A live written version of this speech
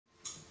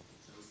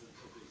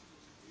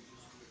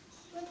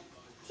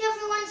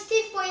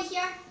Hi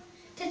here.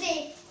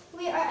 Today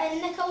we are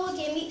in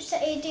Nickelodeon Meep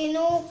City. Do you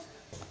know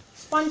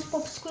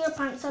SpongeBob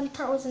SquarePants and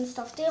Turtles and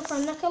stuff? They're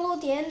from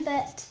Nickelodeon,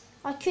 but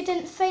I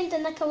couldn't find the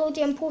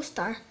Nickelodeon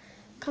poster.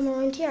 Come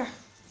around here.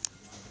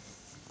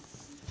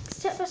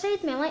 Sit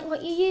beside me like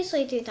what you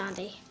usually do,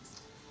 Daddy.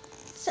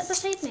 Sit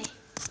beside me.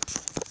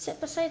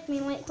 Sit beside me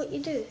like what you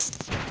do.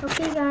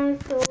 Okay guys,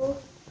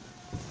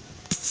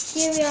 so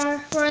here we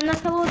are. We're in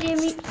Nickelodeon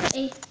Meep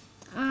City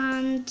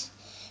and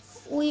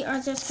we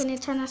are just going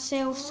to turn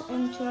ourselves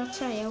into a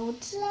child.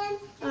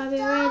 Are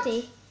we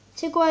ready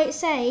to go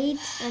outside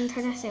and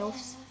turn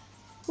ourselves?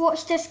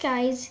 Watch this,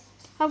 guys.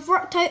 I've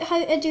worked out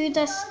how to do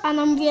this and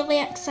I'm really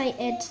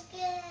excited.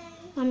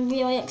 I'm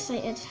really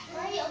excited.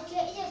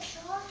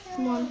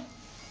 Come on.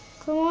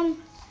 Come on.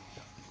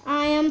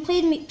 I am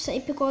playing Meep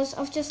City because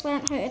I've just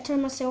learnt how to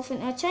turn myself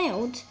into a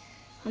child.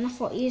 And I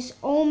thought you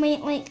all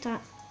might like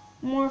that.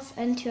 Morph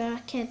into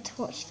a kid.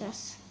 Watch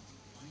this.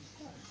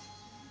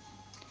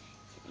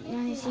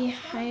 Now you see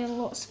how a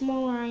lot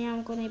smaller I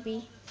am going to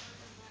be.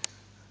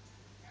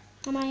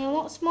 Am I a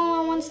lot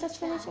smaller once this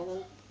finishes?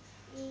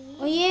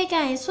 Oh yeah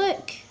guys,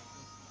 look.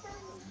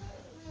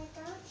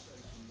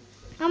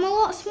 I'm a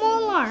lot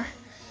smaller.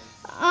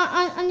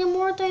 And you're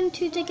more down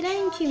to the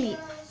ground, you meep.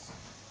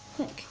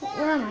 Look,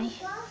 where am I?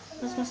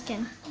 Where's my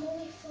skin?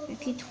 I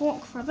could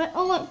walk for a bit.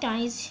 Oh look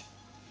guys.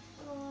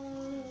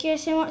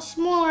 Guess how much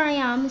smaller I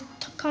am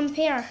to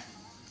compare.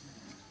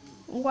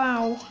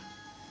 Wow.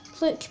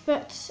 Look,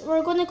 but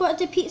we're going to go to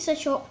the pizza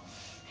shop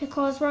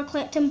because we're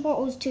collecting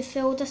bottles to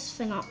fill this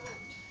thing up.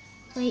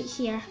 Right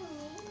here.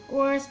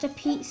 Where's the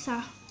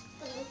pizza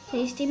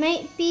place? There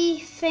might be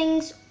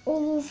things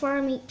all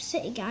over Meep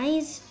City,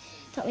 guys,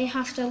 that we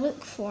have to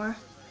look for.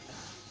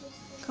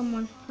 Come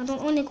on, I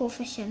don't want to go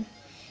fishing.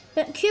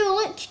 But cool,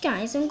 look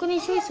guys, I'm going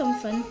to show you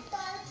something.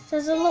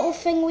 There's a little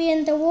thing way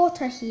in the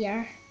water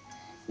here.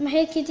 My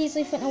head could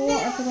easily fit in the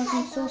water because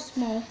I'm so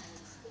small.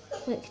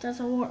 Look, there's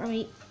a water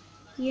right.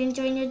 You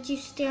enjoying your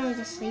juice there? I'll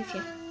just leave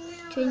you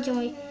to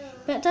enjoy.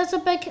 But there's a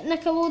big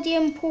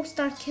Nickelodeon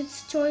poster,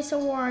 Kids' Choice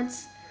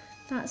Awards,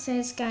 that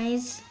says,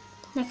 guys,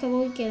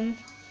 Nickelodeon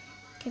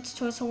Kids'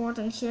 Choice Award,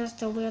 and here's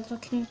the weird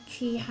looking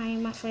tree. Hi,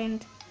 my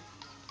friend.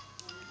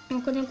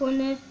 I'm going to go in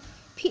the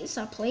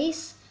pizza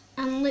place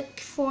and look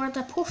for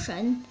the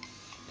potion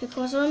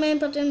because I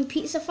remember doing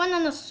pizza fun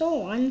and I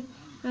saw one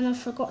and I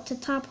forgot to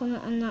tap on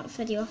it in that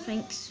video, I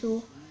think.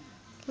 So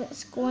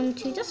let's go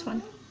into this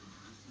one.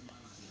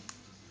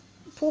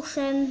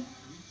 Potion.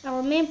 I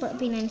remember it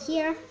being in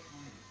here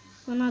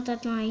when I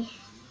did my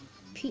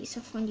pizza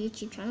fun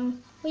YouTube channel.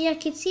 Oh yeah, I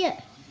could see it.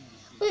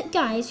 Look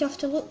guys, you have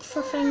to look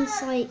for things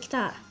like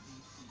that.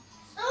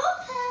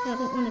 I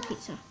don't want a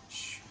pizza.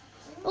 Shh.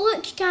 Oh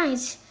look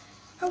guys,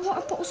 our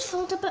water bottle's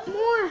filled a bit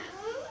more.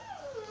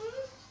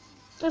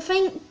 I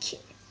think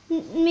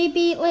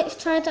maybe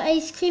let's try the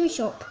ice cream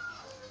shop.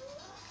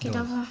 Could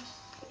have a...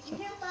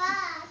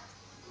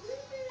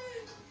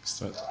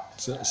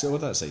 So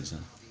what that says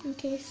then?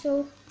 Okay,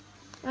 so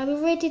are we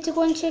ready to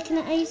go and check in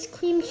the ice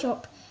cream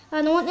shop?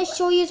 And I want to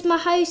show you my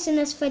house in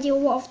this video,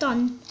 what I've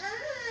done.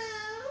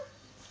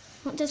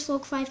 Want this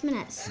vlog 5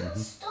 minutes?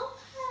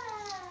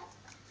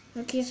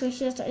 Okay, so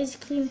here's the ice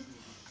cream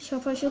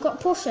shop. Have you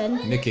got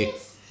potion? Nikki.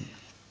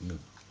 No.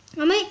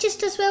 I might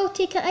just as well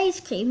take an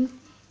ice cream.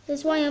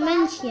 That's why I'm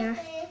in here.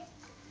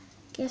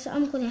 Guess what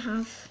I'm going to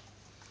have.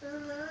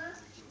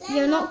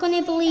 You're not going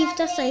to believe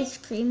this ice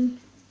cream.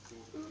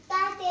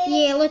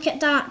 Yeah, look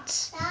at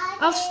that.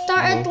 I've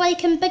started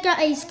liking bigger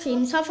ice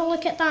creams. Have a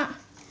look at that.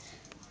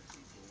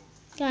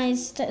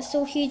 Guys, that's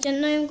so huge,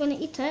 and now I'm going to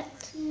eat it.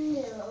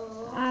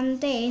 And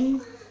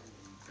then,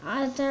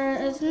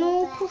 there is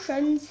no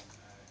potions.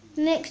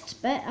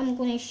 Next bit, I'm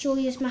going to show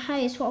you my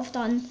house, what I've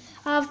done.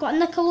 I've got a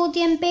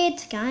Nickelodeon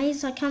bed,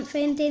 guys. I can't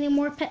find any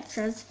more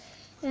pictures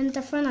in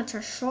the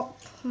furniture shop.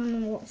 I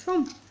don't know what's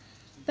wrong.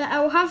 But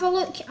I'll have a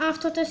look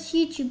after this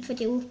YouTube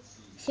video.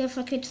 See if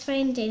I could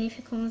find any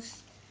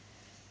because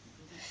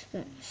it's a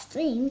bit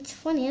strange.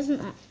 Funny, isn't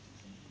it?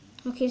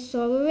 Okay,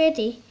 so are we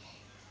ready?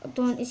 I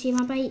don't want to see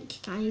my bike,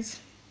 guys.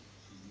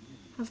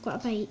 I've got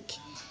a bike.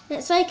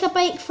 It's like a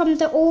bike from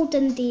the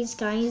olden days,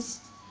 guys.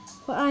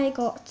 What I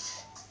got.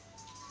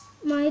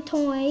 My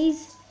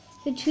toys,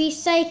 which we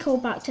cycle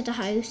back to the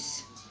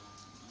house.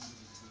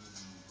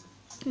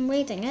 I'm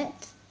riding it.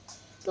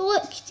 But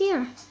look,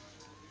 dear.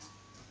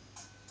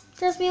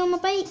 There's me on my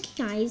bike,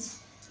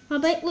 guys. My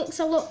bike looks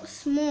a lot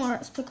smaller.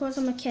 It's because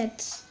I'm a kid.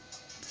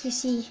 You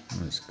see.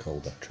 It's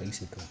called a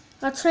tricycle.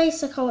 A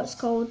tricycle it's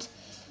called.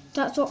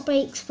 That's what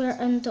bikes were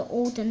in the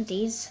olden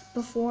days,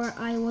 before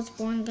I was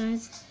born,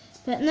 guys.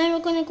 But now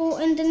we're going to go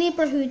in the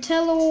neighbourhood.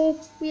 Hello,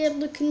 weird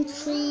looking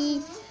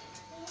tree.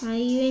 Are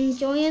you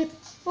enjoying?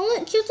 Oh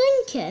look, you're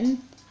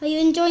drinking. Are you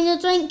enjoying your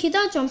drink? Could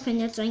I jump in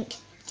your drink?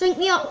 Drink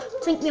me up,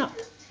 drink me up.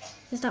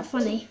 Is that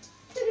funny?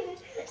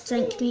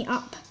 Drink me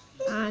up.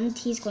 And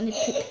he's going to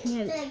poop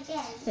me out.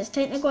 It's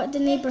time to go to the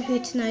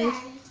neighbourhood now.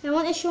 I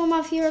want to show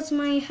my viewers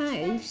my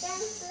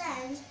house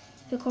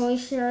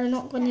because you're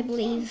not going to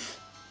believe.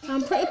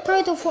 I'm pretty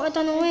proud of what I've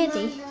done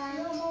already.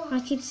 I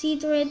can see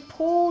the red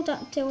pole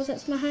that tells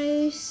it's my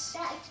house.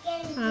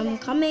 I'm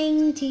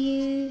coming to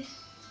you.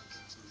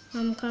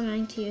 I'm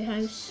coming to your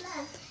house.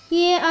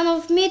 Yeah, and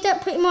I've made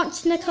it pretty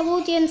much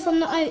Nickelodeon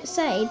from the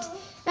outside.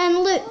 And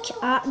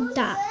look at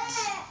that.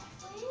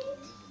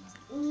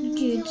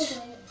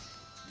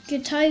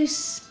 Good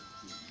house.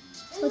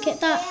 Look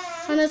at that.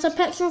 And there's a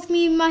picture of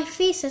me. My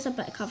face is a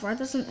bit covered,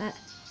 isn't it?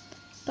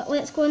 But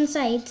let's go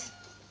inside.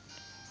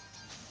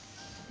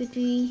 Would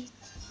we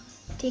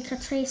take a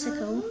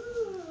tricycle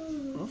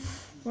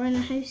off? We're in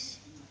a house.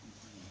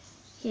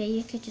 Yeah,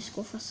 you could just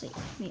go for sleep,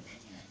 maybe.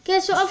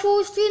 Guess what I've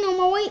always drawn on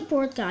my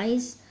whiteboard,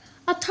 guys?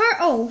 A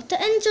turtle. The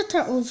Ninja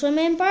Turtles,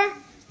 remember?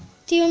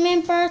 Do you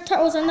remember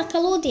Turtles on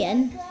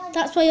Nickelodeon?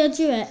 That's why I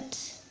drew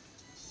it.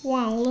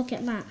 Wow, look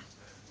at that.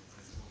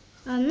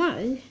 And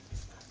now,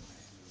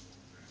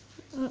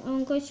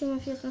 I'm going to show my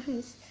face in the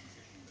house.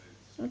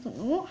 I don't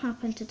know what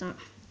happened to that.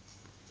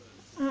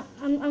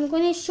 I'm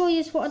going to show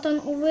you what I've done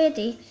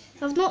already.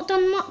 I've not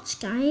done much,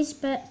 guys,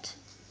 but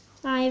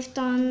I've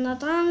done a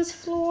dance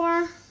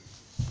floor.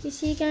 You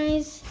see,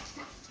 guys?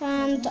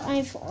 And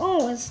I've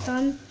always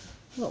done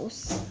a little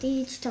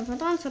stage to have a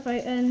dance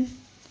about in.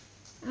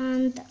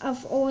 And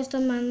I've always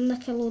done my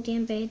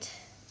Nickelodeon bed,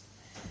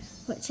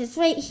 which is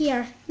right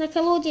here.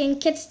 Nickelodeon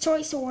Kids'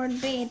 Choice Award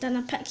bed and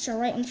a picture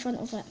right in front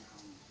of it.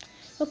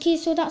 Okay,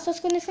 so that's us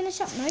going to finish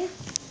up now.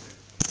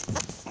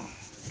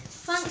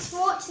 Thanks for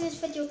watching this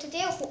video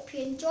today. I hope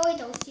you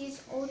enjoyed. I'll see you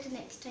all the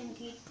next time.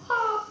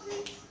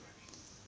 Goodbye.